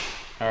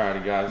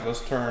Alrighty, guys,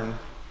 let's turn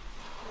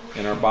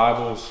in our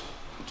Bibles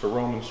to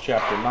Romans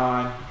chapter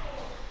 9.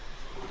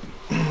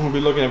 We'll be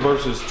looking at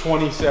verses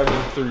 27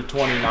 through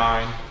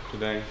 29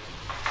 today.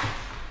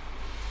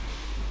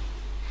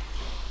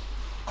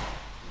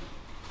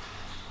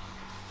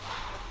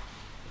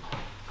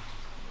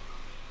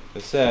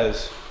 It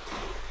says,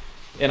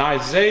 "And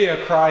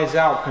Isaiah cries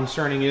out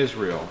concerning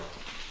Israel,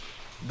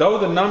 though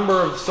the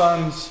number of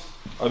sons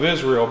of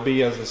Israel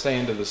be as the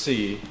sand of the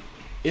sea,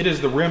 it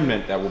is the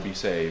remnant that will be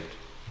saved.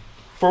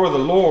 For the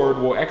Lord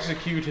will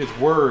execute his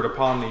word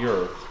upon the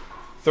earth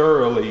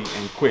thoroughly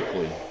and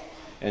quickly.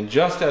 And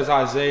just as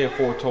Isaiah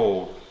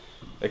foretold,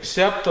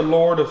 except the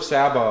Lord of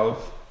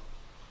Sabaoth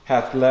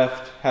had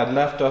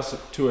left us a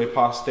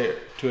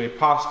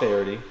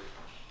posterity,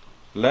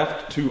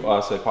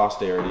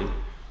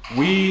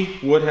 we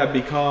would have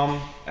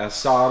become as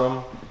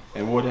Sodom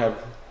and would have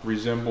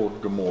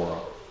resembled Gomorrah."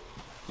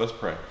 Let's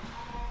pray.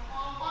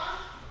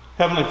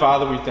 Heavenly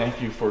Father, we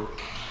thank you for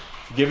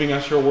giving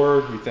us your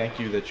word. We thank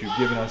you that you've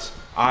given us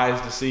eyes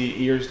to see,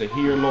 ears to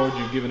hear, Lord.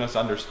 You've given us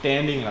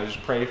understanding, and I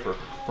just pray for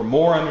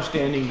more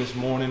understanding this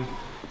morning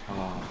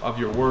of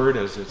your word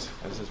as it's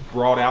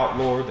brought out,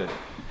 Lord,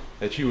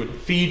 that you would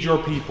feed your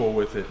people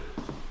with it,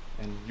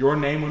 and your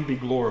name would be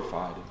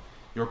glorified, and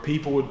your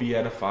people would be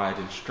edified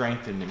and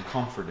strengthened and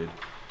comforted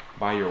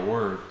by your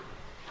word.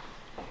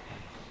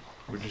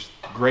 We're just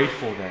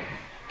grateful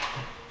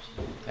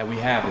that we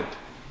have it.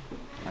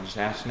 I just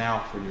ask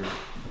now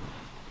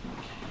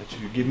that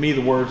you give me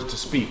the words to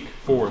speak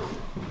forth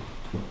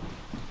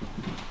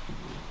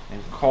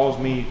and cause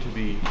me to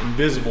be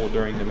invisible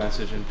during the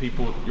message and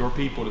your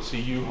people to see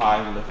you high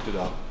and lifted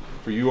up.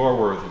 For you are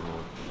worthy,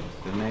 Lord.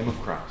 In the name of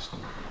Christ.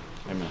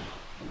 Amen.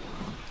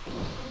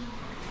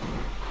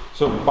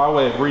 So by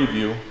way of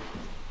review,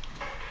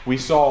 we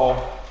saw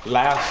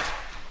last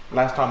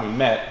time we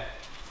met,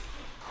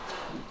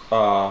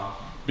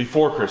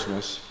 before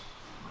Christmas,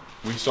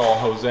 we saw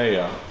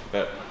Hosea,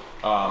 that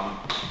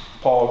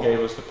Paul gave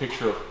us the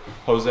picture of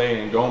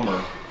Hosea and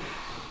Gomer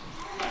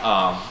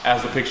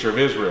as the picture of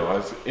Israel.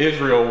 As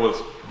Israel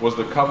was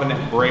the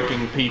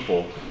covenant-breaking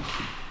people,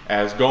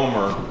 as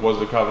Gomer was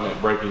the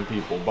covenant-breaking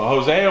people. But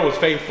Hosea was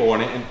faithful,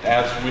 and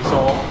as we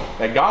saw,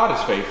 that God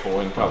is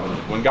faithful in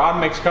covenant. When God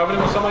makes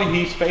covenant with somebody,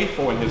 he's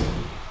faithful in his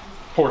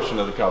portion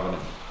of the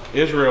covenant.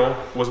 Israel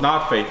was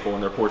not faithful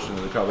in their portion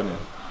of the covenant.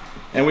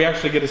 And we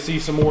actually get to see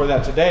some more of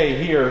that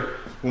today here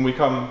when we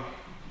come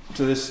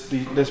to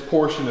this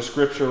portion of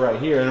Scripture right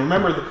here. And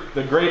remember,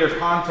 the greater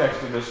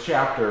context of this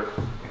chapter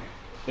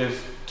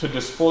is to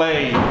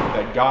display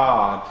that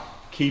God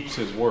keeps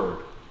his word.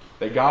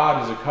 That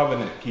God is a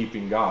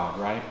covenant-keeping God,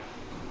 right?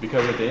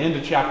 Because at the end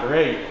of chapter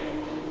 8,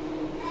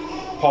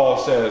 Paul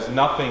says,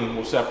 nothing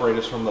will separate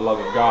us from the love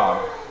of God.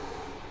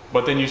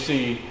 But then you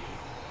see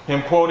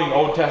him quoting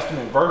Old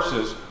Testament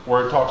verses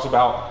where it talks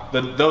about,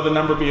 though the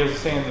number be as the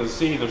sands of the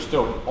sea, there's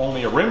still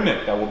only a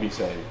remnant that will be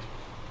saved.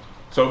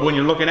 So when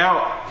you're looking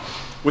out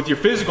with your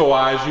physical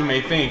eyes, you may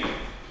think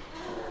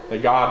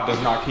that God does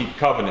not keep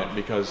covenant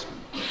because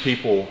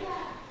people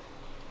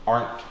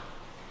aren't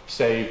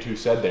saved who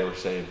said they were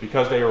saved.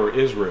 Because they were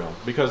Israel.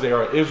 Because they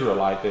are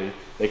Israelite,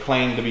 they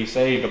claimed to be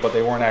saved, but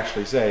they weren't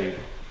actually saved.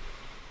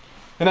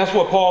 And that's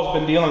what Paul's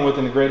been dealing with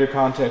in the greater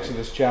context of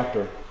this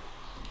chapter.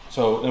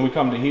 So then we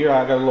come to here.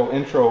 I got a little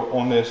intro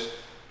on this,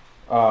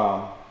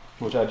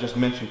 which I just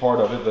mentioned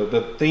part of it.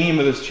 The theme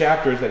of this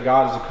chapter is that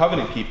God is a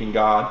covenant-keeping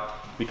God,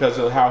 because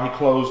of how he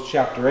closed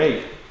chapter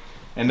 8.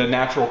 And the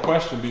natural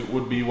question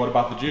would be, what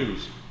about the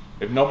Jews?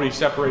 If nobody's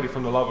separated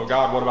from the love of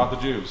God, what about the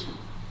Jews?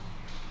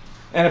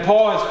 And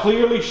Paul has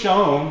clearly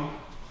shown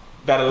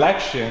that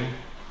election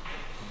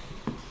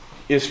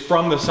is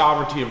from the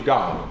sovereignty of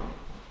God.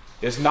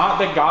 It's not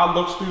that God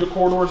looks through the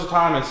corridors of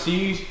time and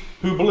sees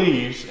who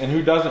believes and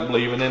who doesn't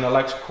believe and then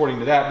elects according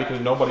to that,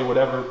 because nobody would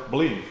ever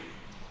believe.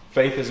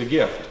 Faith is a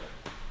gift.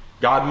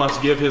 God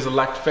must give his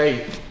elect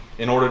faith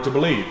in order to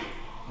believe.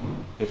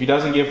 If he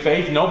doesn't give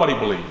faith, nobody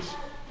believes.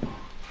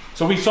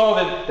 So we saw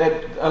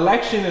that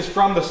election is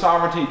from the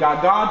sovereignty of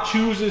God. God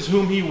chooses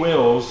whom he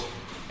wills,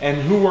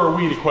 and who are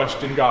we to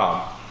question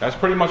God? That's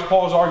pretty much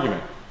Paul's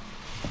argument.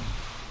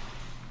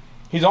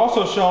 He's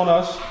also shown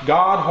us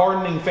God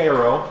hardening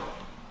Pharaoh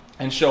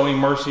and showing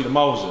mercy to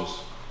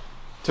Moses.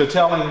 To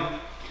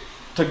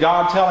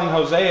God telling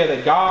Hosea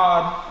that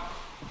God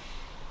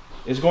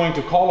is going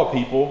to call a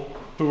people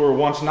who were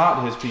once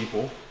not his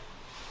people,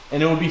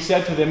 and it would be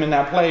said to them in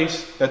that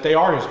place that they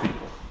are his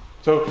people.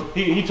 So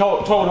he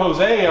told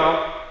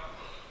Hosea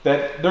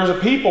that there's a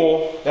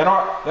people that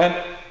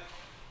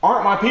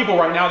aren't my people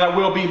right now that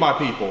will be my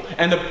people.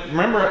 And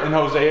remember in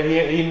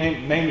Hosea, he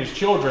named his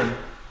children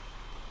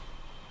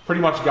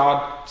pretty much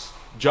God's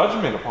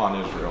judgment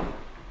upon Israel.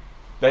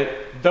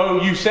 That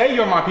though you say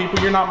you're my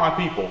people, you're not my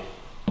people.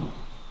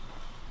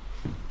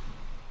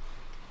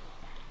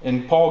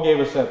 And Paul gave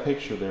us that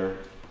picture there.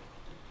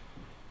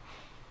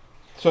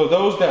 So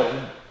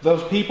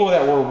those people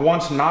that were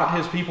once not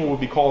his people will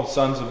be called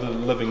sons of the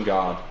living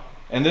God.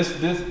 And this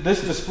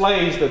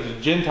displays that the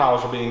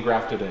Gentiles are being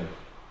grafted in.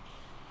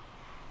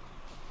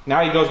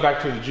 Now he goes back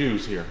to the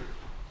Jews here.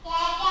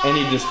 And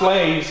he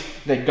displays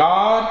that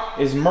God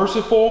is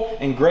merciful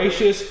and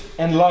gracious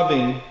and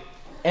loving.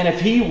 And if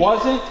he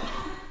wasn't,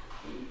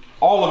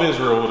 all of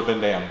Israel would have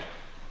been damned.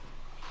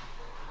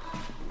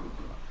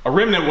 A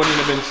remnant wouldn't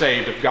have been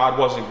saved if God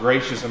wasn't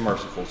gracious and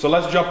merciful. So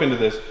let's jump into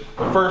this.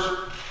 The first,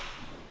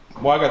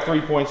 I got 3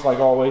 points like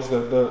always.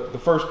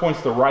 The first point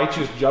is the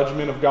righteous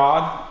judgment of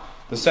God.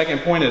 The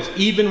second point is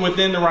even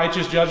within the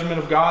righteous judgment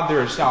of God,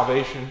 there is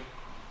salvation.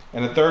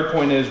 And the third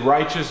point is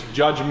righteous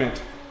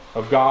judgment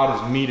of God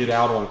is meted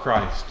out on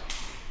Christ.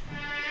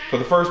 So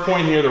the first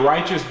point here, the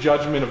righteous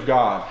judgment of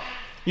God.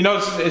 You know,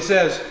 it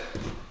says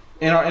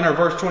in our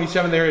verse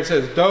 27 there, it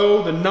says,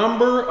 though the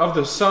number of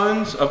the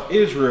sons of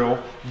Israel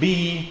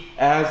be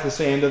as the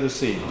sand of the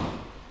sea.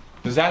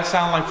 Does that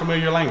sound like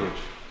familiar language?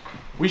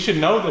 We should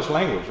know this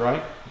language,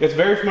 right? It's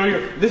very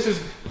familiar. There's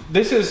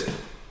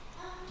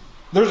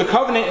a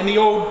covenant in the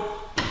Old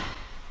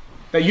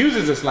that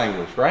uses this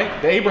language,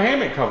 right? The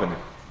Abrahamic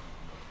covenant.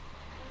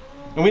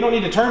 And we don't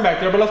need to turn back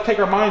there, but let's take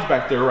our minds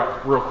back there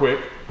real quick.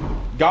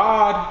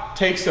 God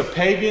takes a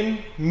pagan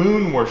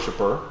moon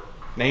worshiper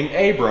named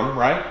Abram,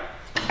 right?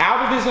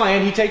 Out of his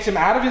land. He takes him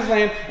out of his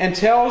land and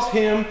tells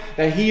him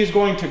that he is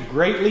going to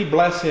greatly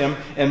bless him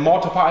and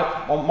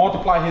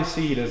multiply his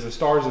seed as the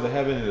stars of the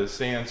heaven and the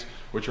sands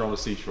which are on the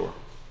seashore.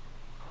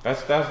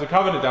 That's the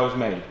covenant that was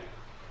made.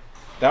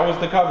 That was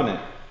the covenant.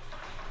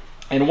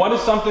 And what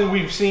is something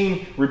we've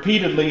seen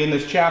repeatedly in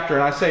this chapter,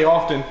 and I say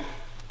often,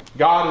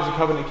 God is a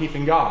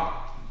covenant-keeping God.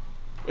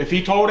 If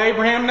he told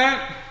Abraham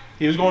that,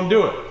 he was going to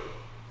do it.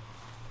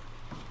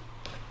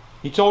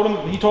 He told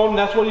him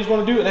that's what he's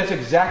going to do. That's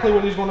exactly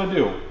what he's going to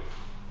do.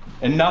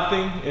 And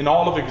nothing in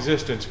all of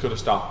existence could have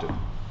stopped it.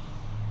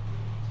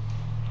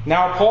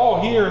 Now,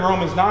 Paul here in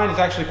Romans 9 is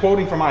actually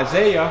quoting from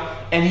Isaiah,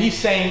 and he's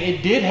saying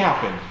it did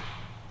happen.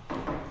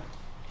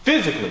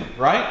 Physically,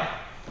 right?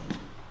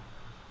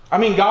 I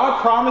mean,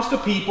 God promised a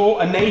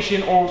people, a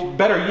nation, or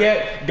better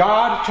yet,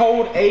 God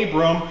told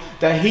Abram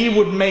that he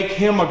would make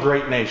him a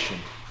great nation.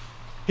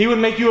 He would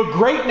make you a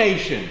great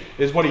nation,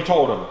 is what he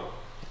told him.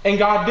 And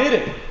God did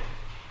it.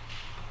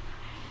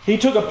 He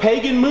took a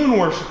pagan moon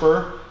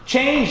worshiper,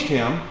 changed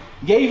him,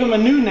 gave him a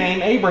new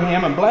name,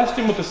 Abraham, and blessed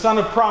him with the son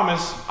of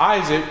promise,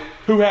 Isaac,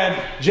 who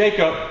had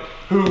Jacob,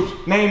 whose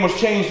name was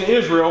changed to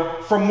Israel,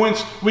 from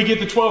whence we get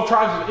the 12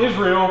 tribes of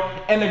Israel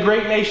and the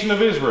great nation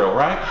of Israel,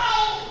 right?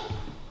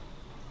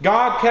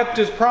 God kept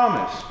his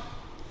promise.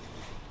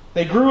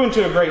 They grew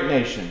into a great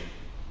nation,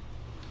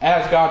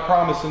 as God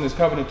promised in his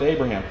covenant to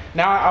Abraham.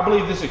 Now, I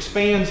believe this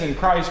expands in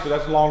Christ, but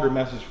that's a longer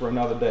message for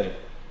another day.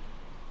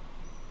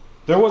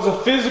 There was a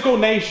physical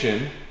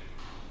nation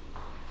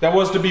that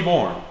was to be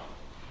born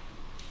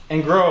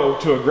and grow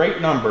to a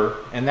great number,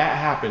 and that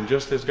happened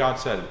just as God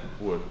said it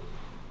would.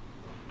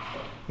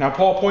 Now,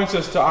 Paul points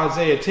us to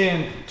Isaiah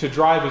 10 to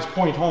drive his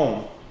point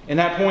home, and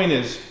that point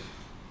is,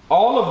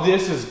 all of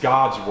this is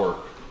God's work.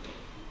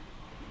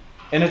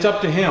 And it's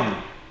up to him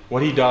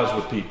what he does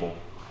with people.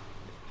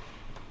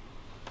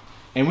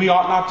 And we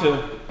ought not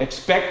to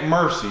expect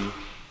mercy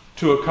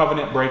to a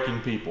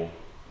covenant-breaking people.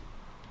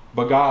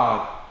 But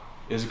God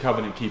is a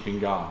covenant-keeping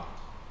God.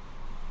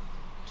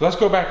 So let's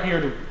go back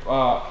here to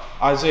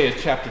Isaiah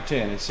chapter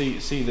 10 and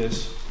see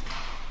this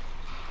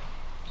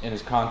in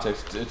its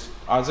context. It's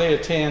Isaiah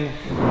 10,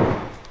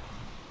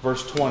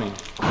 verse 20.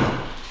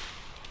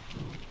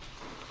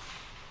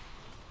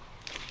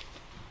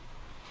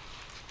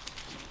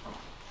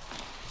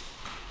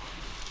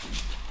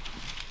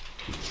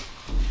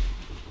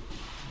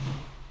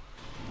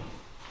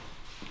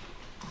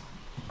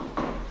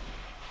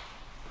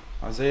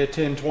 Isaiah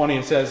 10:20,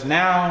 it says,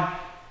 now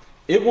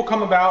it will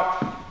come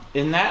about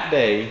in that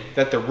day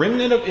that the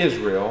remnant of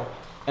Israel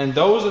and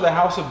those of the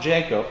house of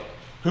Jacob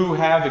who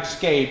have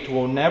escaped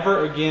will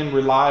never again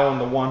rely on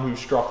the one who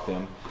struck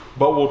them,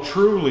 but will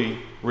truly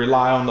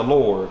rely on the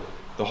Lord,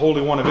 the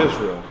Holy One of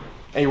Israel.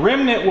 A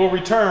remnant will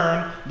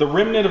return, the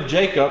remnant of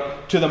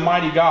Jacob, to the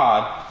mighty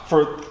God.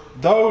 For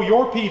though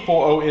your people,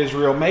 O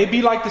Israel, may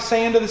be like the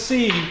sand of the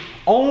sea,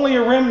 only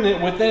a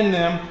remnant within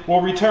them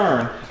will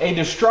return. A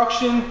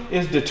destruction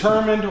is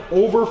determined,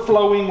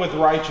 overflowing with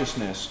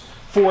righteousness.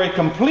 For a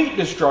complete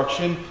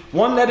destruction,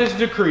 one that is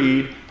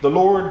decreed, the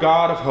Lord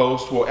God of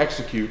hosts will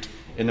execute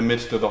in the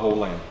midst of the whole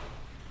land.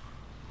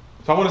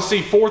 So I want to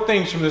see four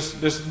things from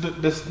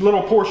this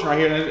little portion right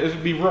here. And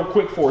it'll be real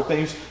quick, four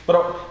things.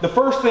 But the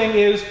first thing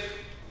is,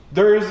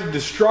 there is a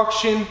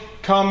destruction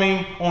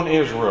coming on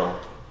Israel.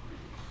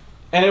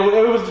 And it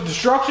was the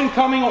destruction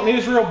coming on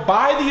Israel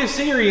by the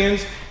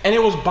Assyrians, and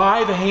it was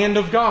by the hand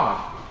of God.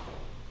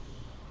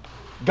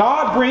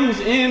 God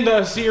brings in the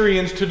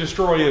Assyrians to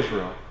destroy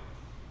Israel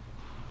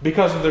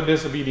because of their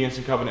disobedience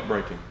and covenant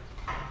breaking.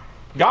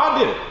 God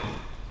did it.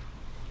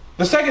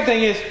 The second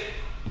thing is,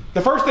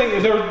 the first thing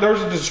is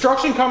there's a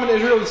destruction coming to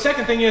Israel. The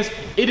second thing is,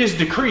 it is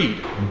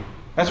decreed.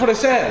 That's what it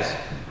says.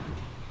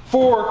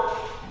 For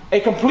a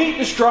complete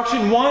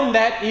destruction, one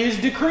that is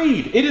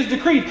decreed. It is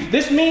decreed.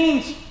 This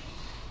means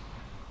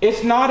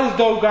it's not as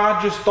though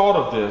God just thought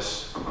of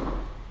this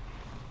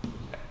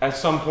at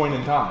some point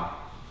in time.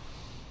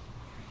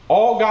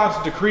 All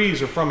God's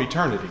decrees are from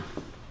eternity.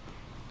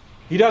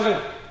 He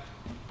doesn't,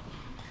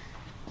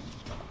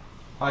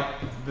 like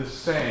this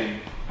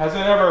saying, has it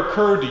ever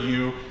occurred to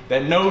you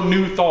that no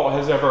new thought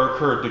has ever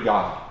occurred to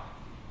God?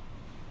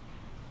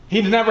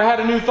 He never had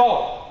a new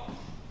thought.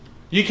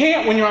 You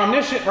can't when you're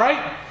omniscient,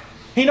 right?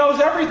 He knows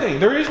everything.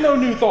 There is no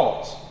new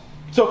thoughts.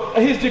 So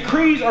his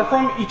decrees are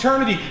from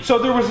eternity. So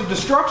there was a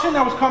destruction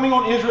that was coming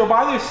on Israel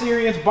by the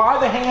Assyrians, by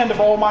the hand of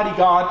Almighty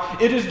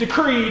God. It is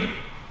decreed.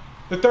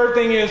 The third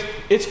thing is,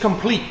 it's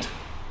complete.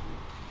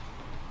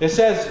 It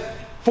says,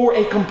 for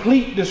a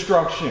complete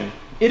destruction.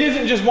 It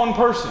isn't just one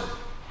person.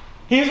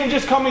 He isn't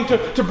just coming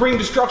to bring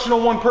destruction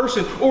on one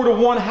person or to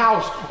one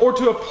house or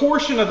to a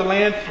portion of the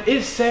land.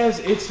 It says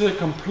it's a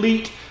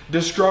complete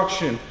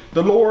destruction.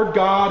 The Lord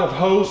God of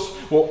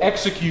hosts will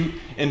execute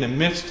in the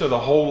midst of the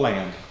whole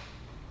land.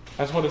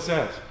 That's what it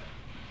says.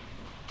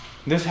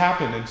 This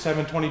happened in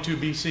 722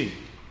 BC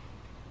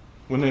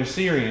when the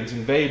Assyrians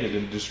invaded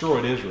and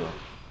destroyed Israel,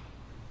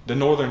 the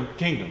northern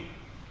kingdom.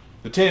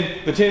 The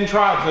 10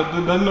 tribes,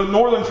 the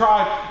northern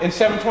tribe in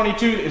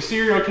 722,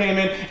 Assyria came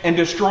in and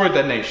destroyed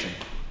that nation.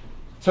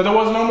 So there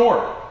was no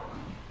more.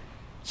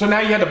 So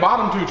now you had the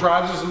bottom two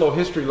tribes. This is a little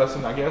history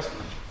lesson, I guess.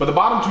 But the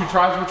bottom two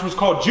tribes, which was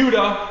called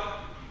Judah,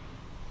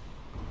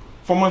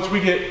 from whence we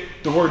get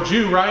the word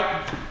Jew,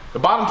 right? The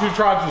bottom two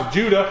tribes was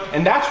Judah,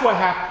 and that's what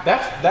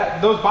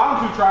happened. Those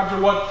bottom two tribes are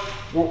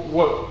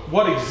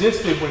what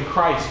existed when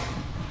Christ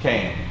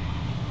came.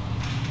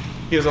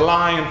 He is a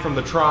lion from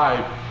the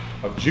tribe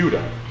of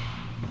Judah.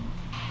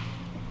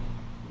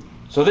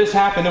 So this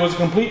happened. It was a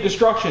complete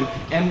destruction.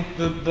 And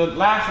the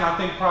last, and I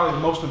think probably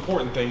the most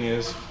important thing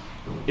is,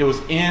 it was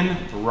in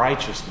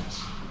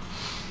righteousness.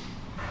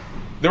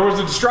 There was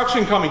a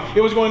destruction coming.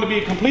 It was going to be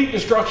a complete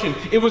destruction.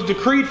 It was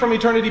decreed from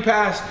eternity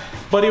past,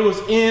 but it was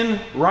in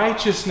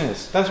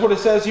righteousness. That's what it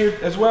says here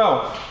as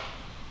well.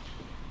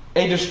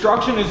 A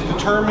destruction is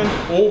determined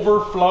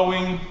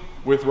overflowing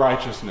with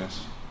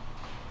righteousness.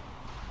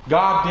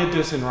 God did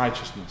this in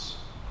righteousness.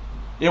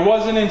 It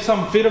wasn't in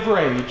some fit of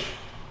rage,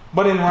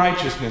 but in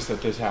righteousness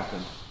that this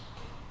happened.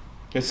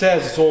 It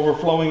says it's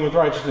overflowing with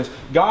righteousness.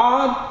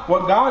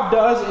 What God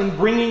does in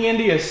bringing in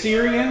the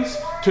Assyrians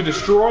to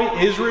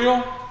destroy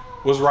Israel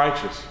was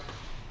righteous.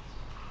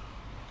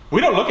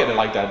 We don't look at it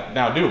like that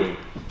now, do we?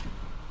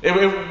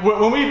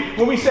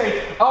 When we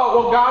say, oh,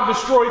 well, God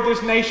destroyed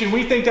this nation,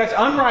 we think that's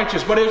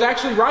unrighteous, but it was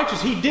actually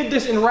righteous. He did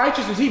this in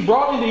righteousness. He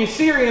brought in the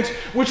Assyrians,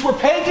 which were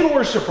pagan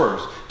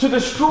worshipers, to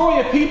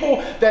destroy a people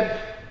that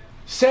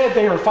said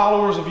they were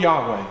followers of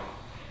Yahweh.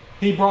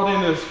 He brought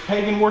in those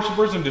pagan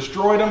worshipers and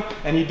destroyed them,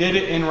 and he did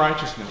it in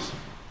righteousness.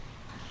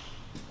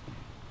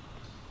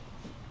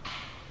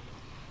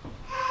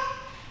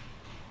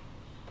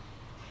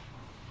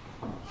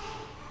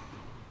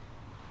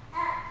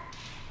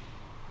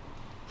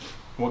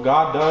 What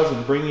God does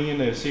in bringing in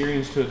the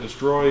Assyrians to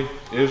destroy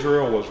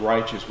Israel was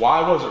righteous.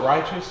 Why was it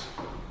righteous?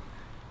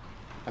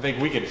 I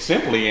think we could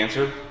simply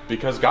answer,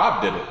 because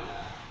God did it.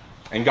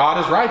 And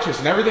God is righteous,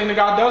 and everything that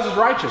God does is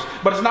righteous.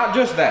 But it's not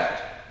just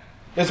that.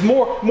 It's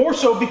more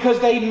so because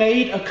they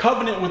made a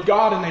covenant with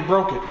God and they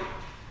broke it.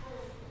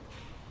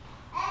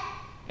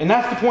 And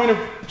that's the point of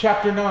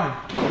chapter 9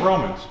 of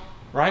Romans,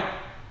 right?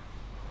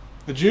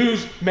 The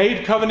Jews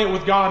made covenant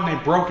with God and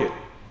they broke it.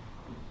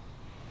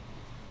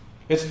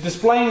 It's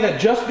displaying that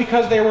just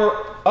because they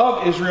were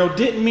of Israel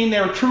didn't mean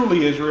they were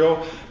truly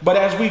Israel. But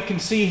as we can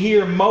see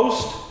here,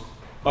 most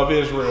of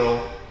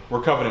Israel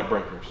were covenant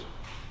breakers.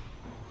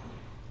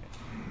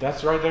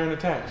 That's right there in the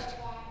text.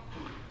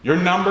 Your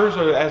numbers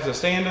are as the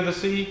sand of the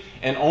sea,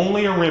 and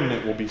only a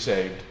remnant will be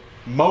saved.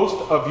 Most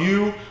of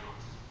you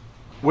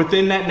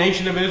within that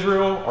nation of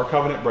Israel are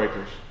covenant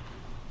breakers.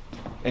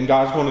 And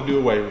God's going to do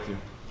away with you.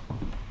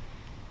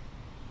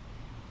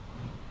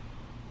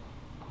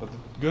 But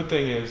the good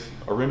thing is,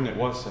 a remnant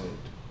was saved.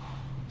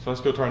 So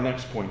let's go to our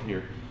next point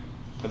here.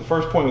 The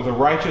first point was the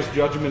righteous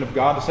judgment of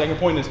God. The second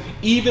point is,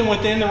 even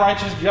within the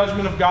righteous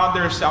judgment of God,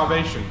 there is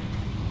salvation.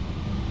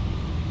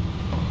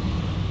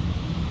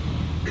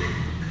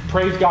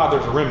 Praise God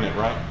there's a remnant,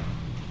 right?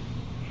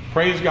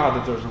 Praise God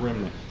that there's a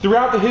remnant.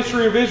 Throughout the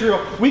history of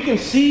Israel, we can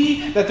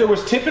see that there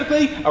was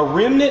typically a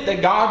remnant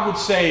that God would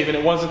save, and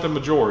it wasn't the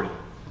majority.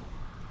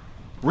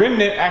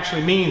 Remnant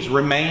actually means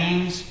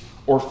remains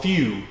or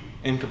few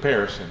in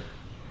comparison.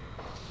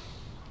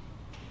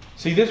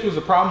 See, this was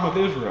the problem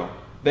with Israel.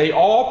 They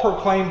all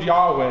proclaimed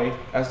Yahweh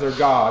as their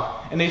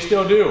God, and they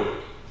still do.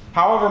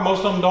 However,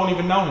 most of them don't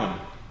even know Him.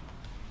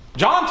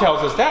 John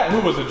tells us that,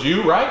 who was a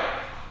Jew, right?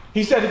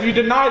 He said, if you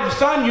deny the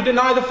Son, you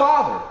deny the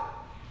Father.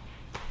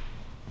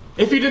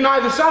 If you deny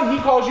the Son,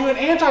 He calls you an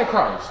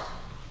Antichrist.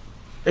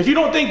 If you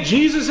don't think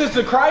Jesus is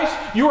the Christ,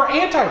 you are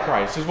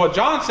Antichrist, is what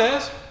John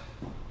says.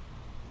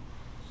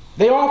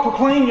 They all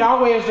proclaim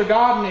Yahweh as their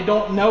God, and they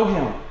don't know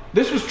Him.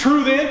 This was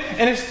true then,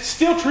 and it's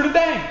still true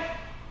today.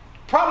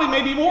 Probably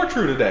maybe more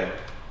true today,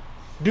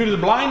 due to the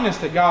blindness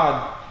that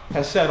God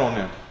has set on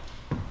them,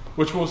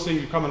 which we'll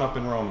see coming up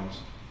in Romans.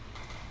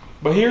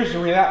 But here's the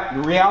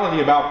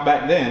reality about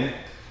back then.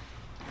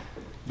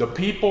 The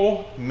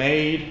people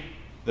made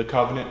the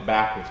covenant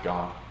back with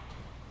God.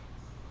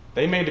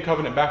 They made the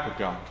covenant back with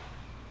God.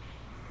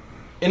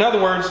 In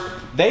other words,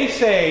 they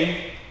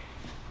say,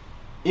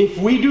 if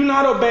we do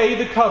not obey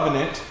the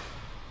covenant,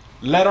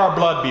 let our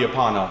blood be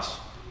upon us.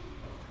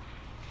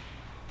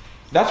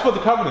 That's what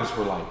the covenants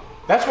were like.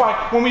 That's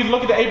why when we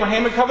look at the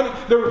Abrahamic covenant,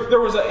 there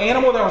was an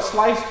animal that was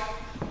sliced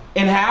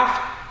in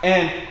half,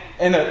 and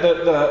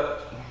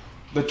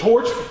the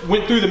torch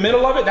went through the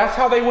middle of it. That's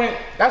how they went.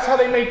 That's how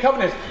they made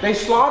covenants. They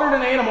slaughtered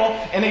an animal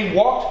and they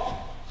walked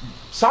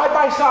side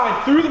by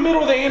side through the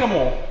middle of the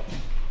animal,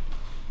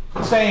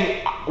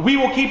 saying, we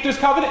will keep this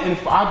covenant, and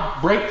if I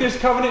break this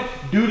covenant,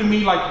 do to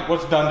me like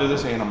what's done to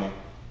this animal.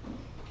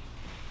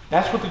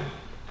 That's what the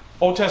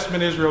Old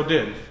Testament Israel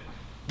did.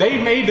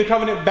 They made the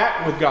covenant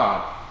back with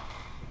God.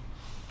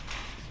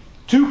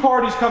 Two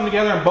parties come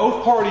together and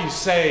both parties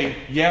say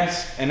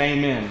yes and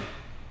amen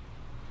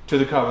to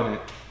the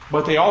covenant.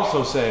 But they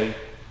also say,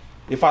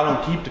 if I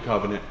don't keep the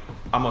covenant,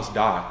 I must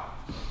die.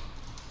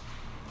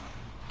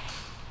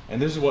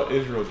 And this is what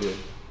Israel did.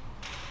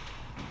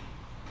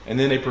 And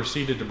then they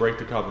proceeded to break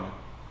the covenant.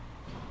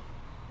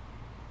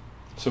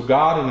 So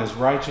God in His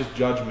righteous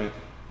judgment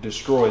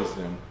destroys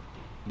them,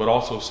 but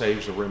also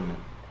saves a remnant.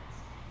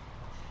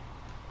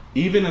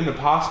 Even in the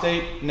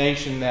apostate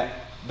nation that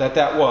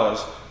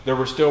was, there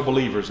were still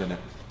believers in it.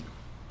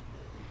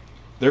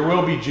 There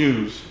will be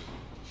Jews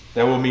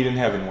that will meet in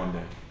heaven one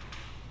day,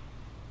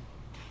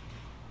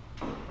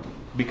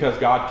 because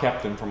God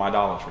kept them from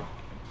idolatry.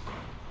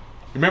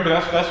 Remember,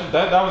 that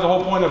was the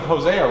whole point of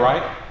Hosea,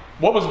 right?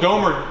 What was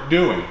Gomer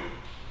doing?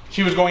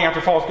 She was going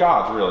after false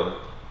gods, really,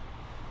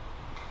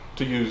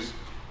 to use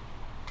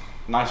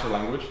nicer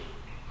language.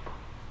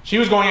 She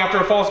was going after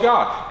a false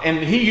god. And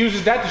he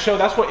uses that to show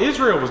that's what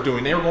Israel was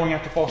doing. They were going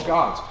after false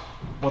gods.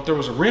 But there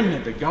was a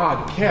remnant that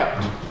God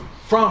kept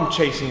from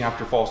chasing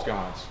after false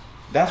gods.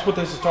 That's what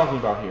this is talking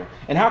about here.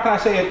 And how can I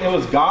say it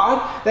was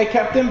God that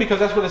kept them? Because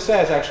that's what it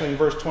says actually in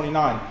verse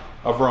 29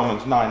 of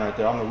Romans 9 right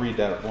there. I'm going to read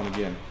that one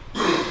again.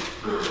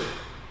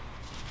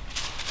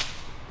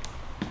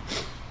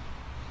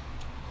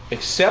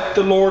 Except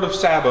the Lord of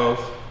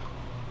Sabaoth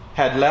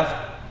had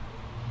left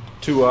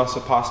to us a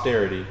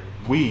posterity,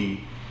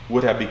 we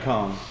would have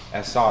become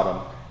as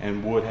Sodom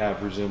and would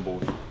have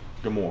resembled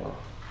Gomorrah.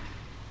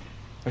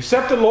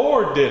 Except the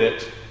Lord did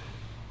it,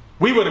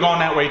 we would have gone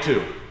that way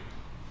too.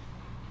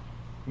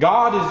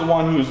 God is the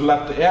one who's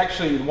left,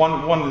 actually one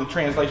of the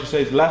translations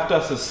says, left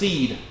us a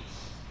seed.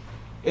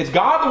 It's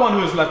God the one who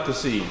has left the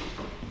seed.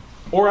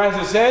 Or as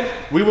it said,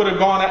 we would have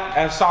gone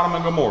as Sodom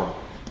and Gomorrah.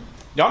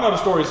 Y'all know the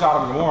story of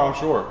Sodom and Gomorrah, I'm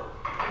sure.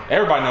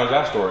 Everybody knows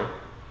that story.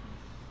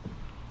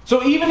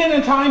 So even in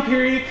a time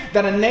period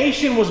that a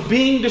nation was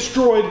being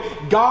destroyed,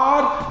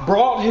 God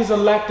brought His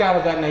elect out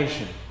of that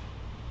nation.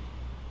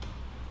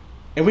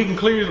 And we can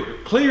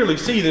clearly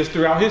see this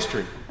throughout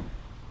history.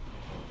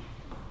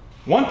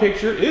 One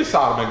picture is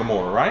Sodom and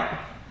Gomorrah, right?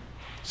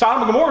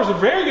 Sodom and Gomorrah is a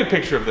very good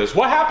picture of this.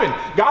 What happened?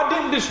 God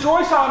didn't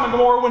destroy Sodom and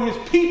Gomorrah when His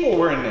people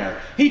were in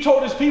there. He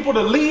told His people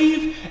to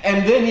leave,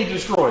 and then He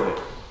destroyed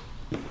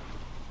it.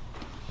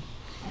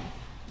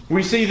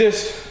 We see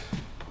this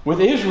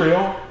with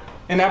Israel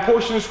in that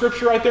portion of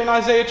Scripture right there in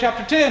Isaiah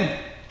chapter 10.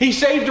 He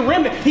saved a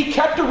remnant. He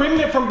kept a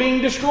remnant from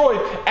being destroyed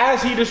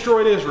as He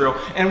destroyed Israel.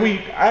 And we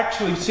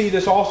actually see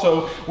this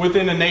also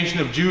within the nation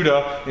of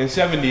Judah in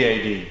 70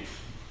 AD.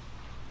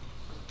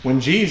 When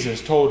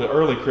Jesus told the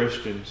early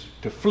Christians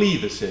to flee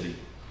the city.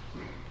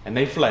 And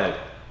they fled.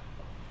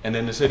 And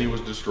then the city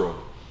was destroyed.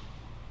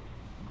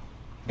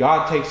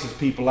 God takes His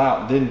people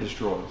out and then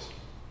destroys.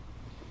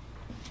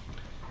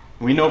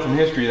 We know from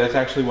history that's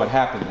actually what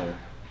happened there.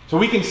 So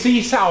we can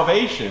see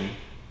salvation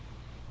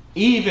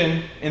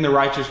even in the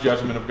righteous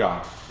judgment of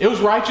God. It was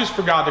righteous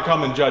for God to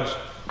come and judge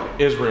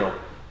Israel.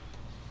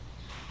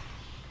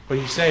 But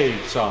He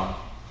saved some.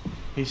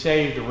 He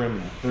saved a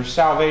remnant. There's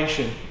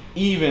salvation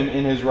even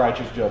in His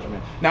righteous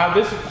judgment. Now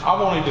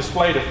I've only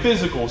displayed a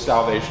physical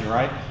salvation,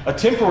 right? A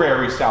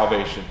temporary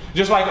salvation.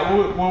 Just like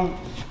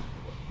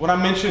when I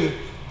mentioned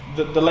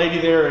the lady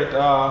there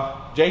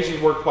at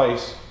Jason's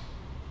workplace.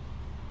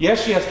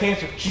 Yes, she has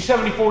cancer. She's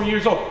 74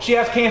 years old. She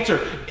has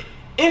cancer.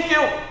 If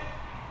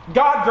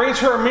God grants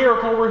her a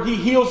miracle where He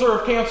heals her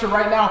of cancer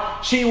right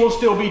now, she will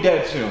still be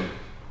dead soon.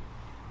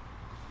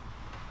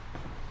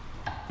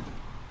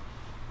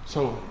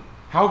 So,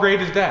 how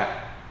great is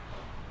that?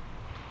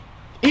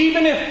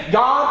 Even if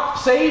God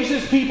saves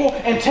His people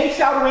and takes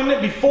out a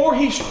remnant before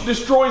He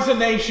destroys a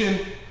nation,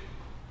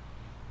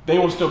 they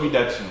will still be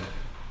dead soon.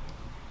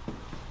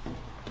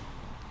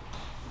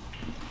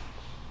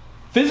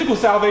 Physical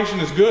salvation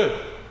is good,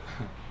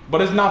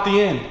 but it's not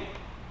the end.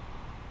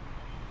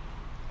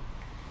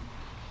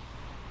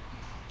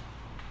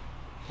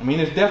 I mean,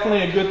 it's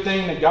definitely a good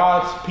thing that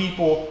God's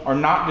people are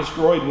not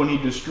destroyed when He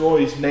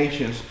destroys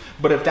nations.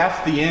 But if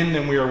that's the end,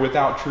 then we are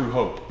without true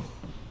hope.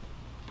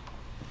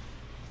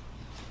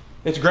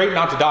 It's great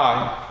not to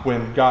die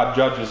when God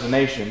judges a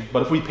nation,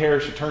 but if we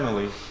perish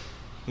eternally,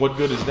 what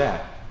good is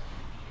that?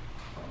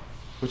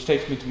 Which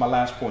takes me to my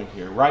last point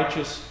here.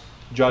 Righteous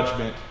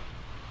judgment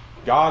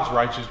God's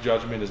righteous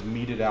judgment is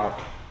meted out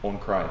on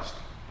Christ.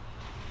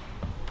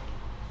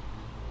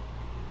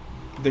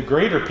 The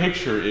greater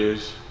picture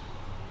is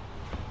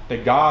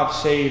that God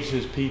saves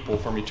his people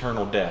from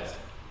eternal death,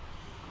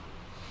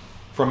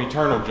 from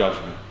eternal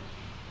judgment.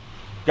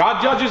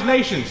 God judges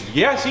nations.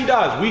 Yes, he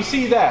does. We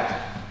see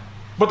that.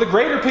 But the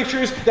greater picture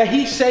is that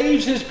he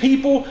saves his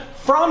people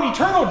from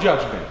eternal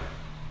judgment.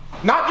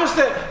 Not just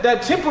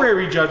that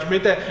temporary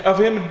judgment of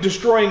him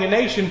destroying a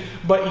nation,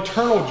 but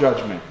eternal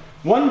judgment.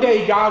 One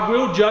day God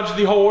will judge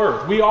the whole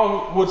earth. We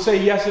all would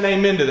say yes and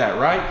amen to that,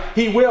 right?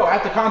 He will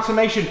at the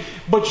consummation.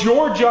 But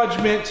your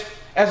judgment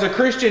as a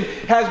Christian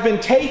has been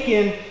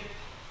taken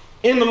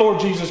in the Lord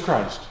Jesus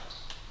Christ.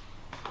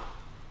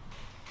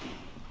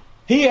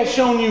 He has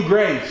shown you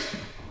grace.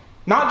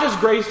 Not just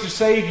grace to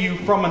save you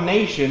from a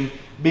nation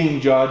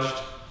being judged,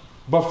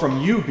 but from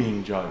you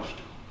being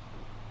judged.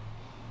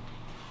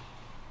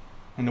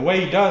 And the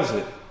way he does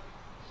it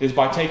is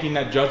by taking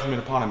that judgment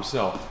upon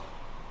himself.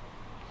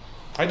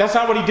 Right? That's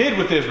not what he did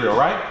with Israel,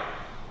 right?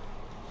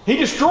 He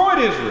destroyed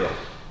Israel.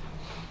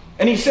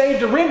 And he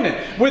saved a remnant.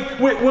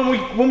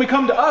 When we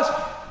come to us,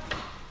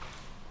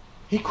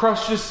 he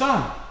crushed his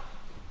son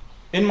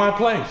in my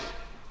place.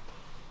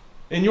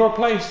 In your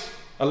place,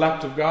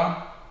 elect of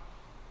God.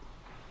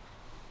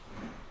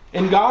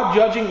 In God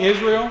judging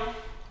Israel,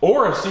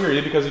 or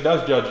Assyria, because he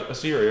does judge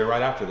Assyria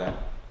right after that.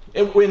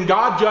 In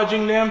God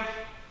judging them,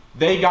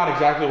 they got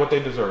exactly what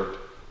they deserved.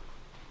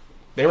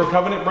 They were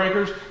covenant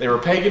breakers. They were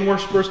pagan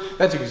worshipers.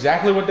 That's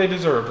exactly what they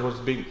deserved, was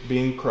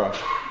being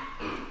crushed.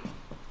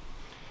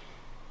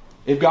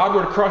 If God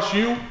were to crush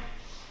you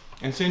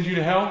and send you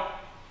to hell,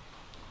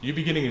 you'd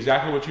be getting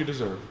exactly what you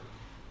deserve.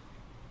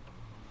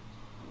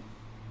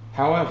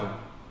 However,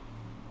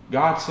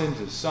 God sends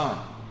his son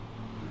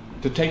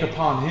to take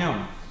upon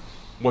him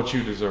what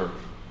you deserve.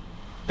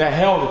 That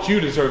hell that you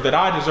deserve, that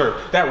I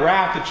deserve, that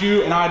wrath that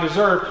you and I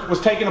deserve was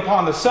taken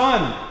upon the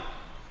Son.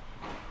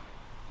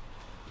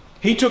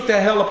 He took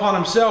that hell upon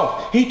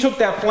himself. He took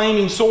that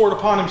flaming sword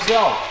upon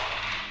himself.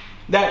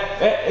 That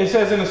it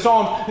says in the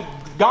Psalm,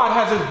 God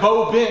has his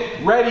bow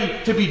bent,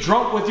 ready to be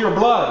drunk with your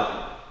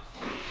blood.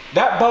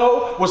 That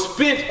bow was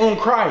spent on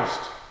Christ.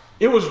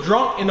 It was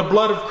drunk in the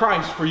blood of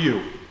Christ for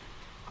you.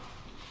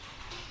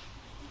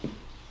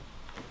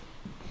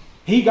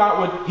 He got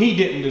what he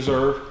didn't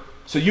deserve,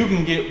 so you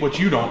can get what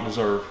you don't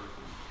deserve,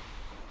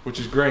 which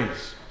is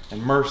grace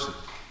and mercy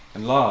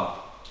and love.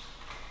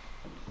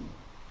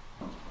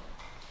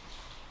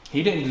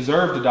 He didn't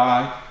deserve to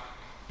die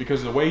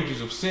because the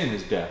wages of sin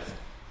is death.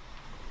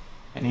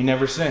 And he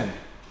never sinned.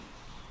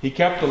 He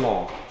kept the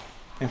law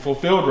and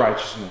fulfilled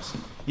righteousness,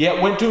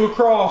 yet went to a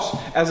cross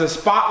as a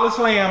spotless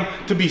lamb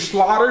to be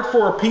slaughtered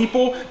for a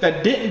people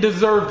that didn't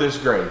deserve this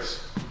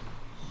grace.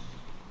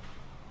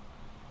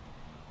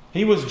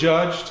 He was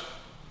judged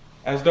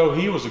as though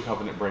he was a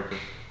covenant breaker.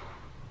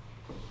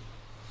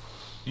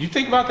 You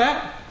think about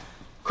that?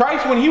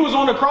 Christ, when he was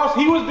on the cross,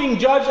 he was being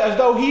judged as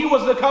though he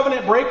was the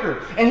covenant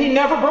breaker. And he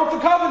never broke the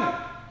covenant.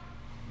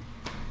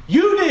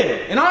 You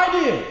did, and I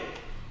did.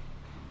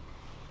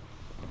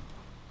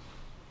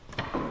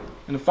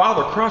 And the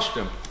Father crushed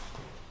him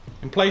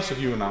in place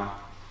of you and I.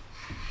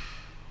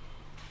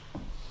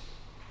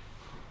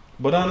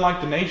 But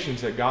unlike the nations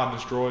that God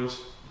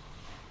destroys,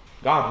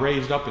 God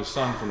raised up his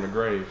Son from the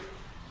grave,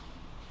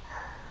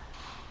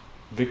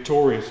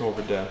 victorious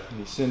over death, and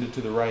he ascended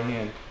to the right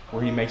hand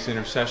where he makes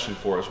intercession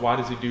for us. Why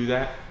does he do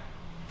that?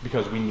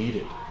 Because we need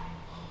it.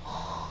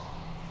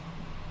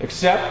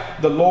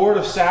 Except the Lord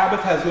of Sabbath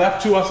has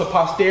left to us a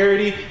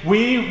posterity,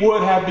 we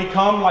would have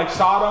become like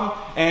Sodom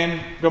and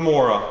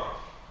Gomorrah.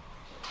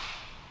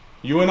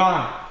 You and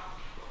I.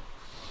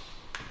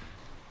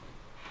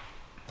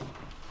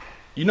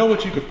 You know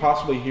what you could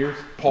possibly hear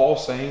Paul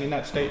saying in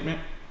that statement?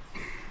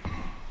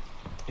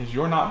 Is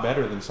you're not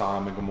better than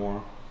Sodom and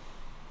Gomorrah.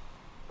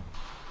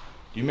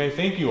 You may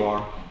think you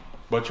are,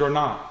 but you're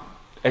not.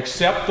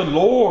 Except the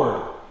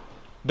Lord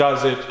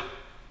does it,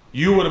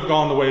 you would have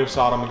gone the way of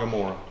Sodom and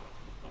Gomorrah.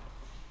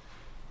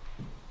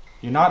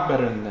 You're not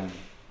better than them.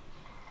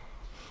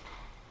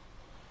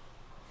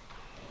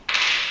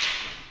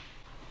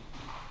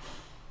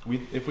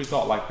 If we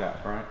thought like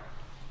that, right?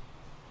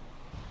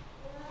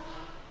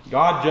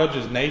 God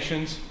judges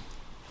nations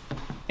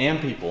and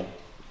people,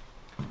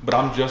 but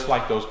I'm just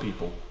like those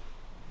people.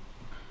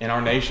 And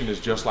our nation is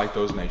just like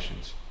those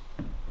nations.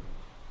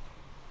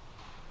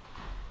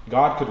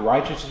 God could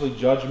righteously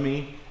judge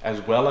me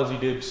as well as he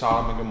did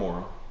Sodom and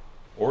Gomorrah,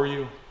 or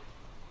you.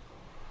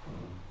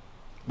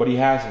 But he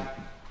hasn't.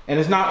 And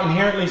it's not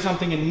inherently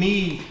something in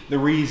me, the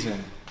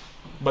reason,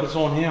 but it's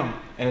on him,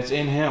 and it's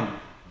in him.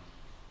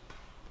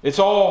 It's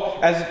all,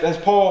 as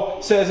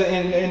Paul says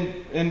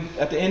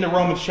at the end of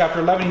Romans chapter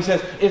 11, he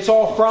says, it's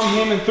all from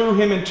him and through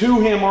him and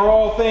to him are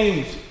all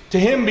things. To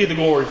him be the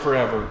glory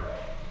forever.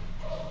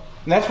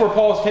 And that's where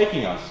Paul is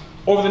taking us.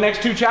 Over the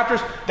next 2 chapters,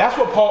 that's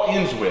what Paul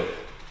ends with.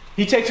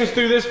 He takes us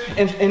through this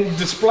and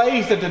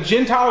displays that the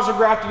Gentiles are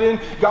grafted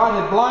in.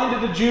 God had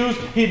blinded the Jews.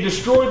 He had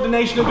destroyed the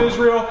nation of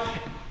Israel.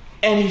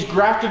 And he's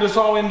grafted us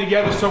all in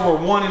together so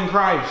we're one in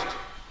Christ.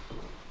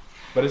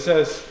 But it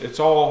says it's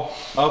all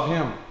of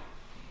Him,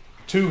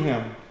 to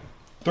Him,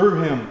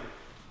 through Him.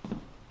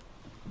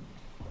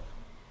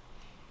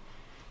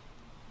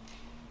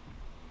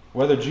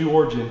 Whether Jew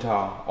or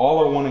Gentile, all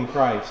are one in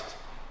Christ,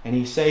 and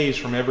He saves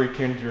from every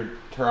kindred,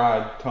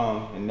 tribe,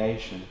 tongue, and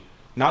nation.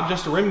 Not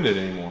just a remnant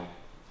anymore.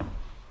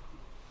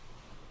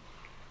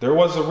 There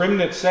was a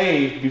remnant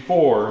saved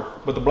before,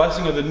 but the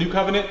blessing of the new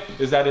covenant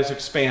is that it's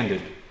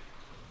expanded.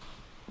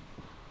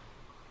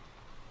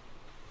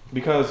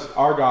 Because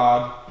our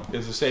God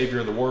is the Savior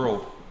of the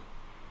world,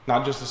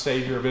 not just the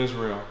Savior of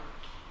Israel.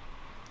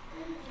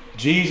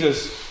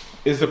 Jesus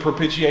is the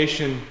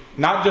propitiation,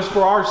 not just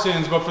for our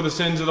sins, but for the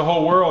sins of the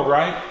whole world,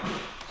 right?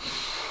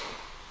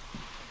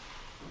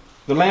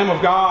 The Lamb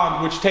of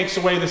God, which takes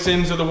away the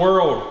sins of the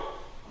world,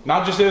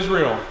 not just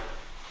Israel.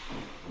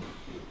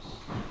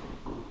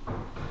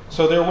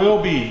 So there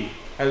will be,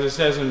 as it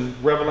says in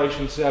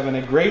Revelation 7,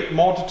 a great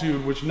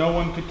multitude which no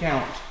one could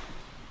count,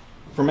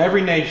 from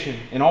every nation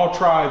and all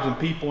tribes and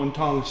people and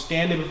tongues,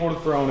 standing before the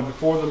throne and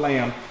before the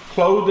Lamb,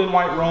 clothed in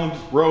white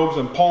robes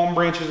and palm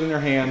branches in their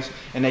hands,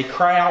 and they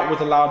cry out with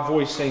a loud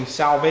voice, saying,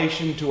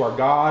 "Salvation to our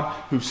God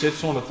who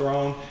sits on the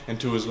throne and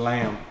to His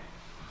Lamb."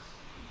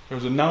 There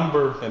was a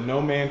number that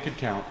no man could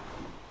count,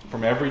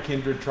 from every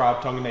kindred,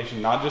 tribe, tongue, and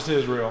nation, not just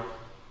Israel.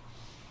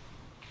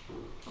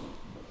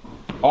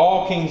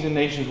 All kings and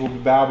nations will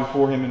bow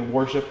before Him in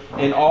worship,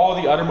 and all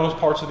the uttermost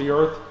parts of the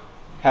earth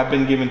have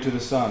been given to the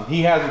Son.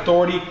 He has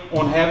authority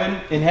in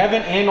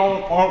heaven and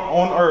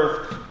on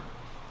earth,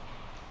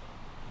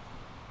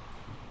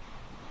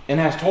 and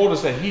has told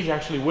us that He's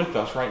actually with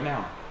us right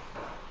now.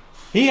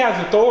 He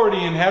has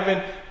authority in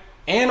heaven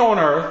and on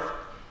earth,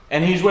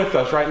 and He's with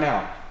us right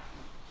now.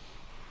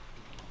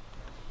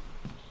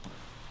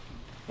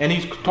 And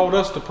He's told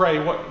us to pray.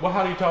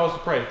 How do He tell us to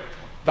pray?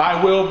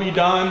 Thy will be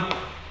done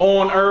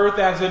on earth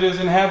as it is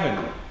in heaven.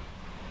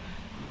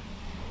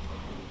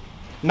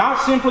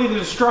 Not simply the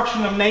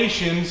destruction of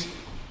nations,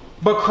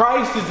 but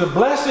Christ is the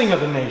blessing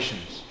of the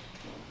nations.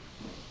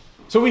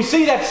 So we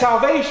see that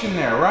salvation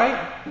there,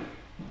 right?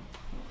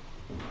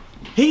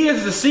 He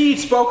is the seed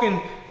spoken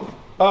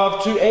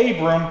of to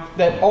Abram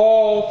that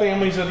all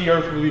families of the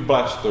earth will be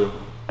blessed through.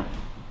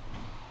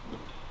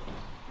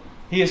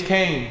 He has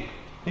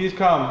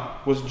come,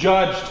 was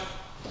judged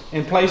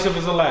in place of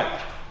His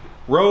elect,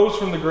 rose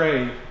from the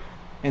grave,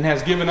 and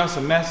has given us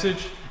a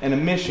message and a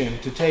mission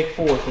to take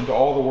forth into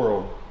all the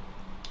world.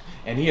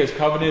 And He has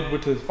covenanted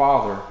with His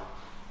Father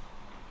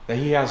that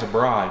He has a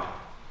bride,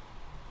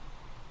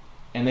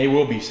 and they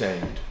will be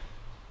saved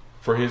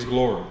for His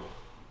glory.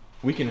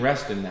 We can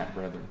rest in that,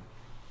 brethren.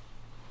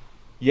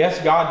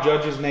 Yes, God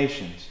judges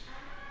nations,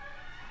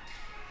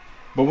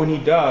 but when He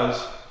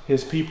does,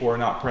 His people are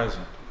not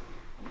present.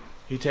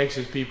 He takes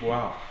His people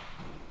out.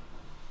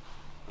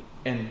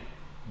 And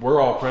we're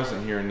all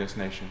present here in this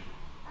nation.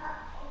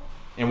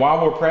 And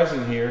while we're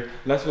present here,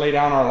 let's lay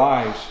down our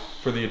lives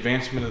for the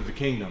advancement of the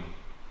kingdom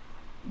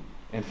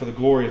and for the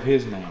glory of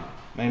His name.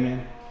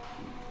 Amen.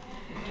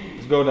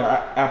 Let's go to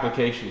our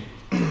application.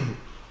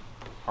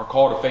 Our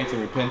call to faith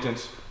and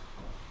repentance.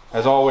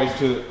 As always,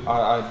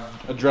 I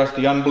address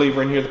the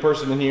unbeliever in here, the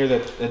person in here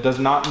that does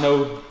not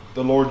know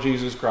the Lord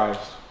Jesus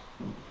Christ.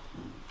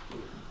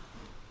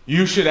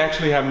 You should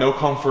actually have no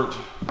comfort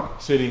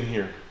sitting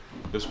here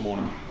this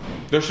morning.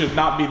 There should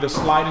not be the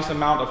slightest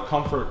amount of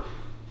comfort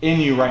in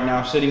you right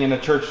now sitting in a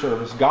church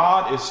service.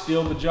 God is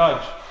still the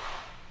judge.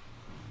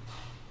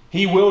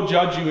 He will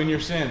judge you in your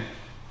sin.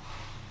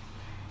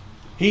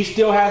 He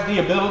still has the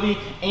ability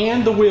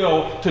and the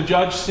will to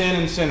judge sin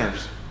and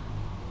sinners.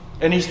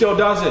 And He still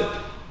does it.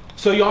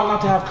 So you ought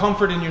not to have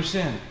comfort in your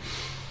sin.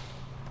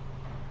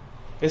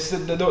 It's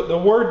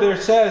the word there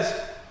says,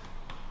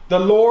 the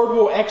Lord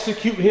will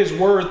execute His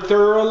word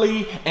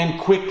thoroughly and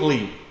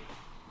quickly.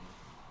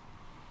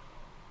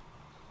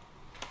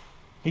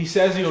 He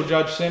says He'll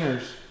judge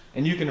sinners,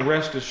 and you can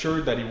rest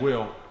assured that He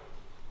will.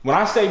 When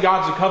I say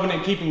God's a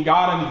covenant-keeping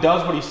God and He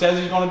does what He says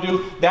He's going to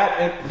do,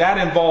 that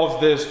involves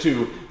this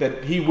too,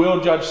 that He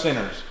will judge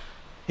sinners.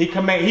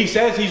 He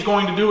says He's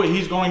going to do it,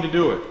 He's going to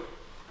do it.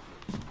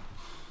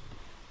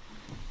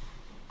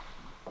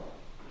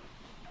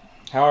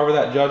 However,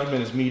 that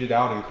judgment is meted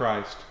out in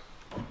Christ.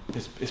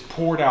 It's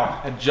poured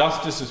out. That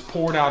justice is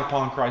poured out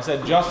upon Christ.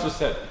 That justice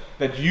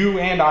that you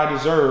and I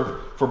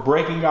deserve for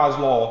breaking God's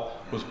law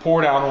was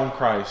poured out on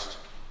Christ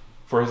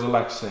for His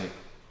elect's sake.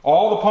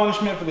 All the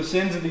punishment for the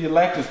sins of the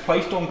elect is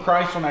placed on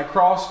Christ on that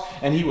cross,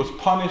 and He was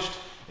punished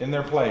in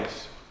their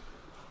place.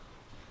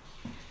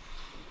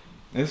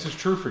 And this is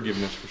true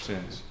forgiveness for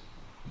sins.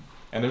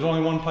 And there's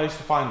only one place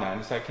to find that,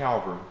 and it's at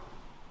Calvary.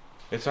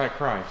 It's at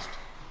Christ.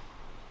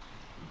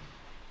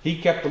 He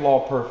kept the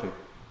law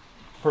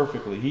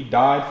perfectly. He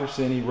died for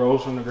sin, He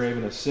rose from the grave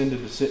and ascended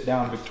to sit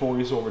down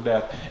victorious over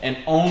death. And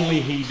only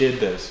He did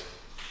this.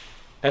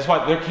 That's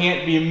why there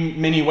can't be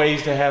many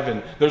ways to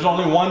heaven. There's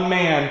only one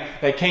man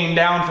that came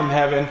down from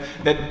heaven,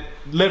 that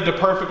lived a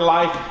perfect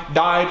life,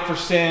 died for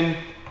sin,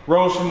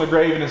 rose from the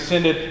grave and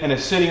ascended, and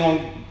is sitting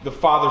on the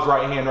Father's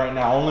right hand right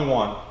now. Only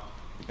one.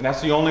 And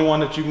that's the only one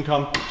that you can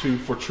come to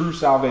for true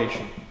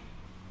salvation.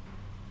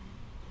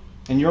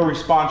 And your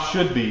response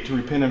should be to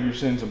repent of your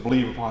sins and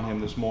believe upon Him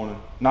this morning.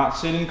 Not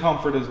sit in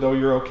comfort as though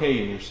you're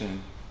okay in your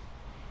sin.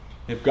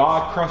 If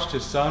God crushed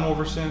His Son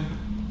over sin,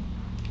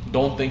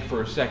 don't think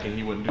for a second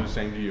He wouldn't do the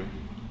same to you.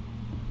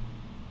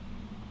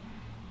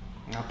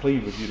 And I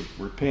plead with you to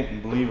repent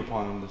and believe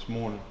upon Him this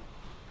morning.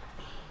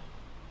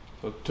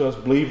 So to us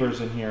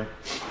believers in here,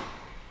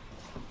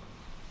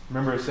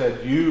 remember it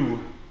said you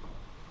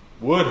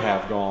would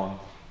have gone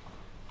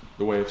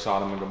the way of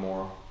Sodom and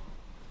Gomorrah.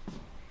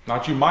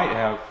 Not you might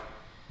have.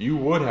 You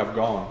would have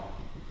gone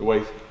the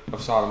way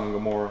of Sodom and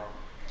Gomorrah.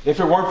 If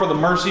it weren't for the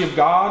mercy of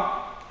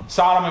God,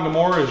 Sodom and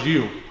Gomorrah is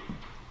you.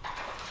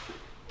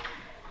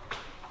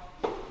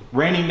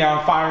 Raining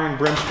down fire and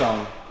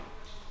brimstone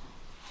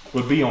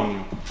would be on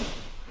you.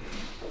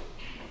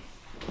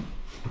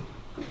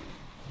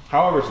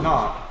 However, it's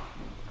not.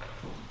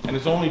 And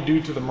it's only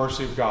due to the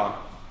mercy of God.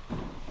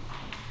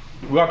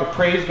 We ought to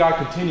praise God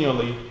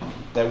continually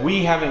that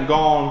we haven't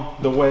gone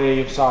the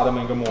way of Sodom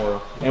and Gomorrah.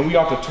 And we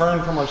ought to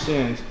turn from our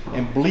sins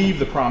and believe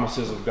the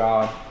promises of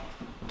God.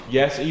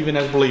 Yes, even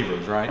as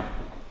believers, right?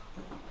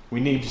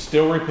 We need to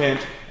still repent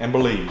and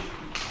believe.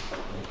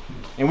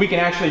 And we can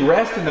actually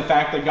rest in the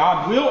fact that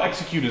God will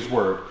execute His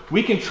word.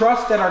 We can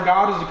trust that our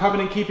God is a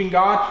covenant-keeping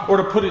God, or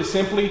to put it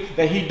simply,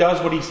 that He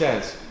does what He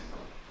says.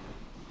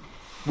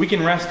 We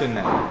can rest in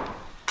that.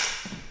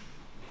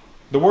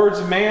 The words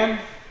of man,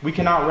 we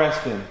cannot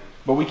rest in,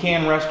 but we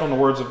can rest on the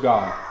words of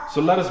God.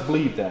 So let us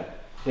believe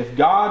that. If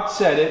God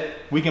said it,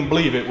 we can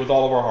believe it with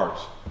all of our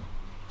hearts.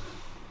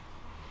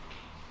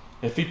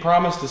 If He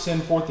promised to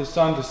send forth His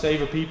Son to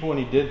save a people, and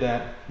He did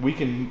that, we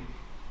can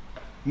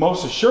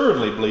most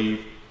assuredly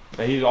believe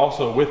that He's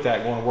also with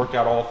that going to work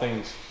out all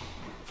things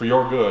for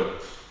your good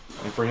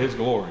and for His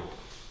glory.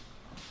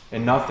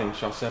 And nothing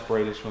shall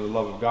separate us from the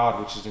love of God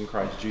which is in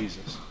Christ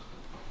Jesus.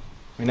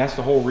 I mean, that's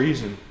the whole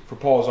reason for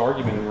Paul's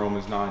argument in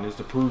Romans 9, is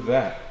to prove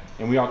that.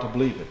 And we ought to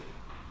believe it.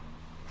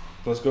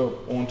 Let's go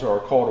on to our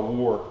call to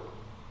war.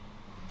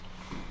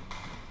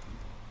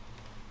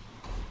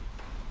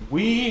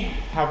 We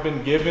have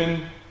been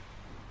given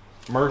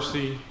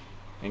mercy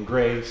and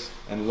grace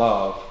and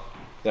love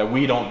that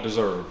we don't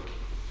deserve.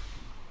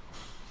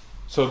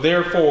 So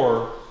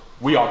therefore,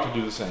 we ought to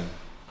do the same.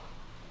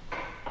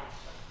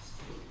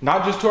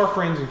 Not just to our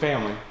friends and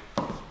family,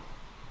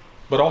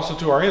 but also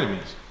to our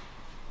enemies.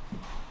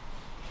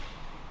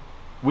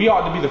 We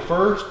ought to be the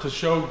first to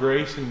show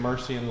grace and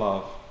mercy and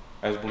love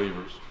as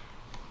believers.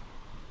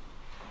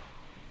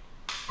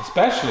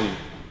 Especially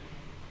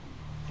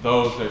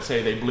those that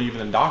say they believe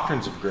in the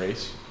doctrines of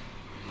grace.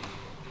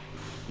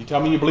 You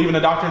tell me you believe in the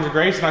doctrines of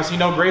grace and I see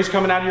no grace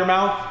coming out of your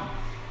mouth?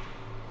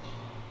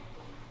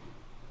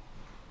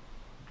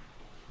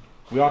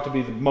 We ought to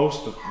be the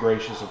most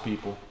gracious of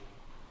people.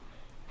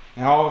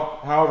 And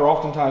however,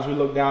 oftentimes we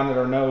look down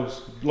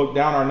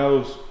our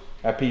nose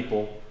at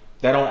people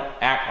that don't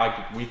act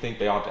like we think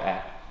they ought to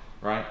act,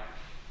 right?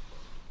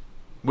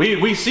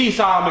 We see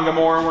Sodom and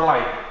Gomorrah and we're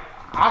like,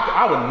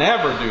 I would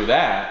never do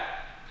that.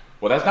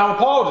 Well, that's not what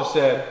Paul just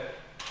said.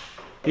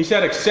 He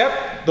said,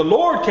 except the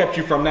Lord kept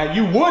you from that,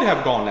 you would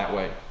have gone that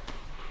way.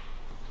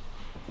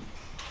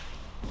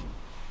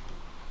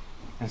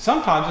 And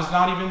sometimes it's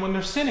not even when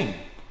they're sinning.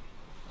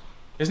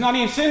 It's not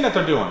even sin that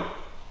they're doing.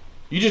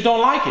 You just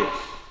don't like it.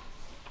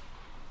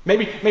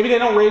 Maybe they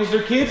don't raise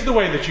their kids the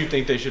way that you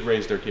think they should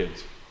raise their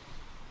kids.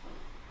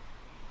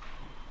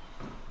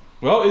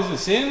 Well, is it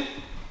sin?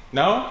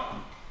 No?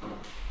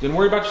 Then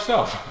worry about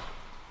yourself.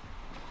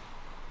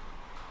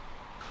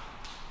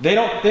 They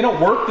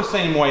don't work the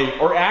same way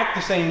or act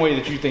the same way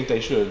that you think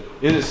they should.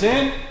 Is it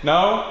sin?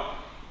 No?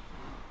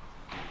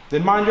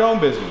 Then mind your own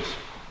business.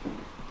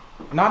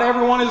 Not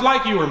everyone is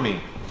like you or me.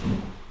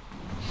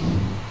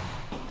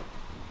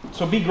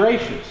 So be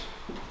gracious.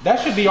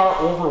 That should be our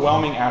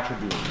overwhelming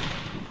attribute.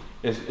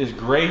 Is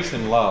grace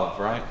and love,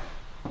 right?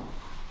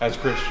 As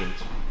Christians.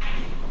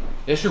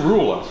 It should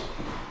rule us.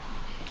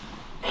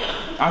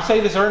 I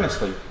say this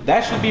earnestly.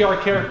 That should be our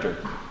character.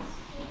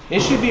 It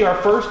should be our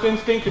first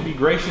instinct to be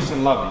gracious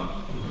and loving.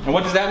 And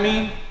what does that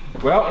mean?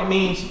 Well, it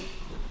means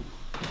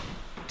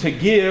to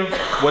give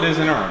what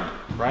isn't earned,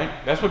 right?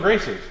 That's what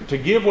grace is. To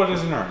give what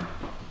isn't earned.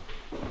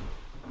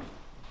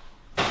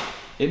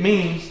 It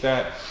means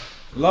that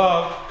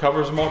love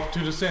covers a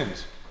multitude of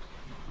sins.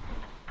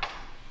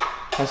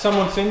 Has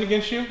someone sinned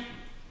against you?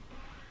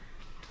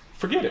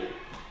 Forget it.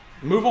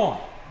 Move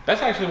on.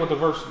 That's actually what the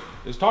verse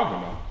is talking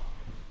about.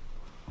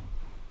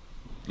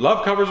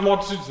 Love covers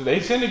multitudes. They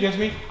sinned against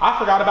me. I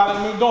forgot about it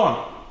and moved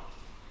on.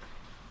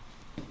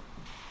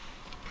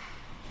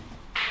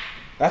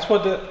 That's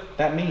what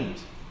that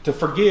means. To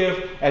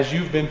forgive as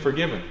you've been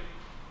forgiven.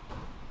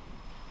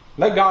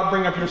 Let God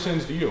bring up your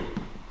sins to you.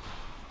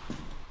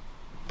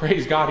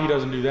 Praise God He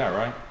doesn't do that,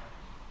 right?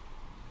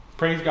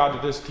 Praise God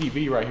that this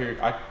TV right here,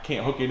 I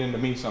can't hook it into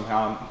me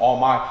somehow and all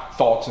my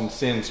thoughts and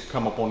sins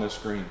come up on this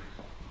screen.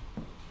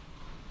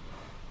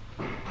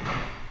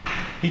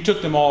 He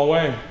took them all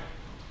away.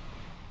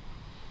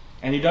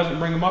 And He doesn't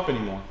bring them up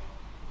anymore.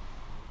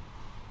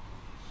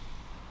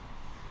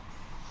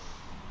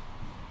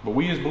 But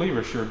we as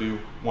believers sure do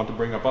want to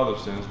bring up other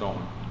sins, don't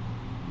we?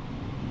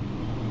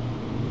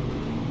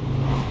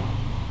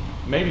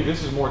 Maybe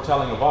this is more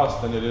telling of us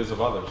than it is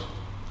of others.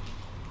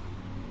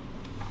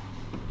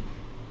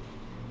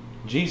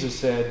 Jesus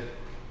said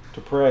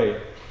to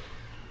pray,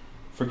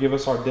 forgive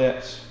us our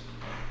debts,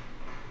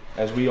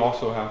 as we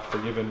also have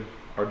forgiven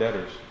our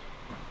debtors.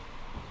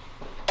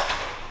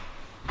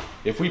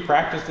 If we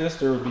practice this,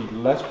 there would be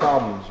less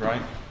problems,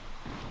 right?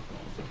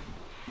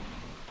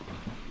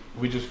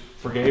 We just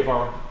forgave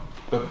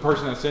the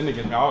person that sinned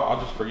against me. I'll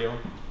just forgive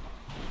them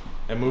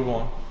and move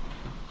on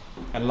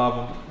and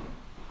love them.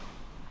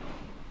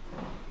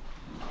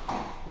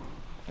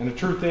 And the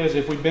truth is,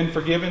 if we've been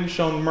forgiven,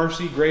 shown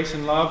mercy, grace,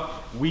 and love,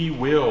 we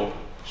will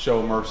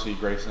show mercy,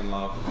 grace, and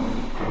love.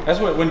 That's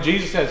what, when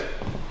Jesus says,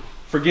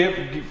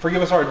 forgive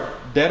us our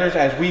debtors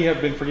as we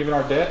have been forgiven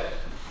our debt,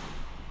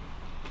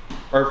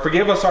 or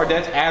forgive us our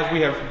debts as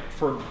we have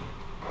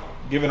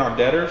forgiven our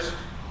debtors,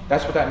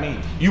 that's what that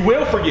means. You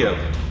will forgive.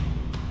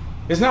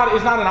 It's not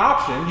an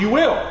option. You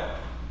will.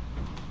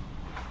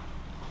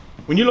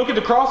 When you look at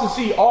the cross and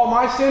see all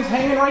my sins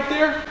hanging right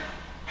there,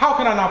 how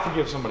can I not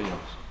forgive somebody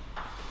else?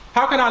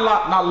 How can I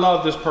not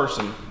love this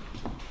person?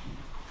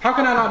 How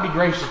can I not be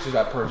gracious to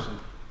that person?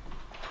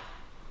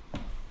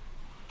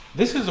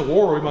 This is a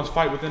war we must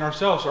fight within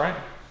ourselves, right?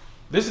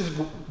 This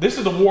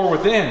is the war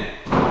within.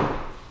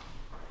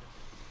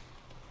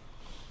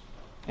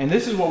 And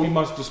this is what we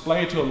must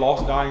display to a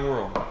lost, dying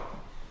world.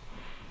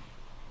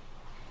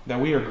 That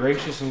we are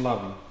gracious and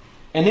loving.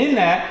 And in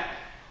that,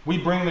 we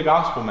bring the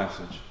gospel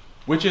message,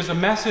 which is a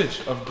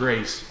message of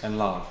grace and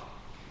love.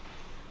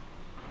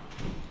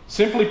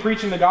 Simply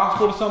preaching the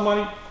gospel to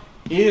somebody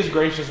is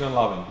gracious and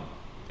loving.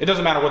 It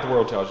doesn't matter what the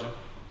world tells you.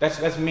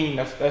 That's mean.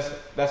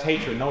 That's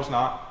hatred. No, it's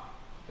not.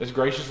 It's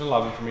gracious and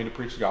loving for me to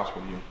preach the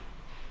gospel to you.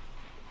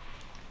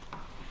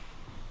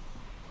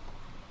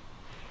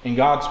 And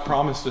God's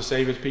promised to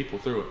save his people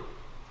through it.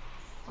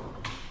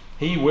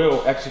 He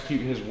will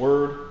execute his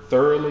word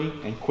thoroughly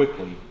and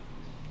quickly.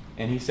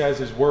 And he says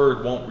his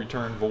word won't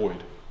return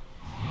void.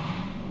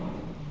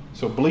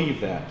 So believe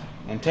that.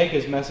 And take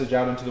his message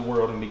out into the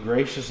world and be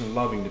gracious and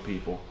loving to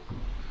people.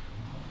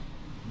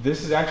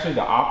 This is actually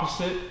the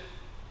opposite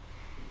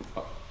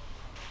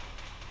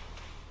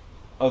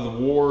of the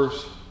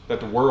wars that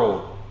the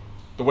world,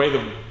 the way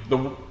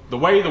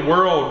the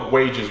world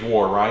wages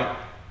war, right?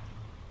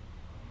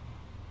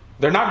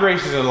 They're not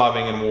gracious and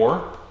loving in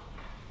war.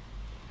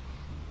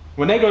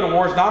 When they go to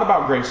war, it's not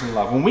about grace and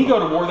love. When we go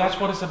to war, that's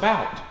what it's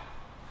about.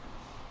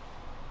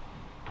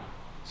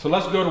 So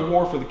let's go to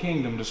war for the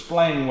kingdom,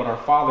 displaying what our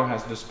Father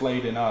has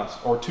displayed in us,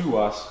 or to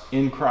us,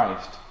 in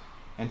Christ,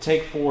 and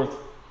take forth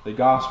the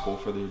gospel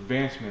for the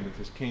advancement of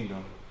his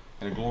kingdom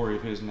and the glory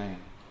of his name.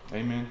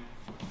 Amen.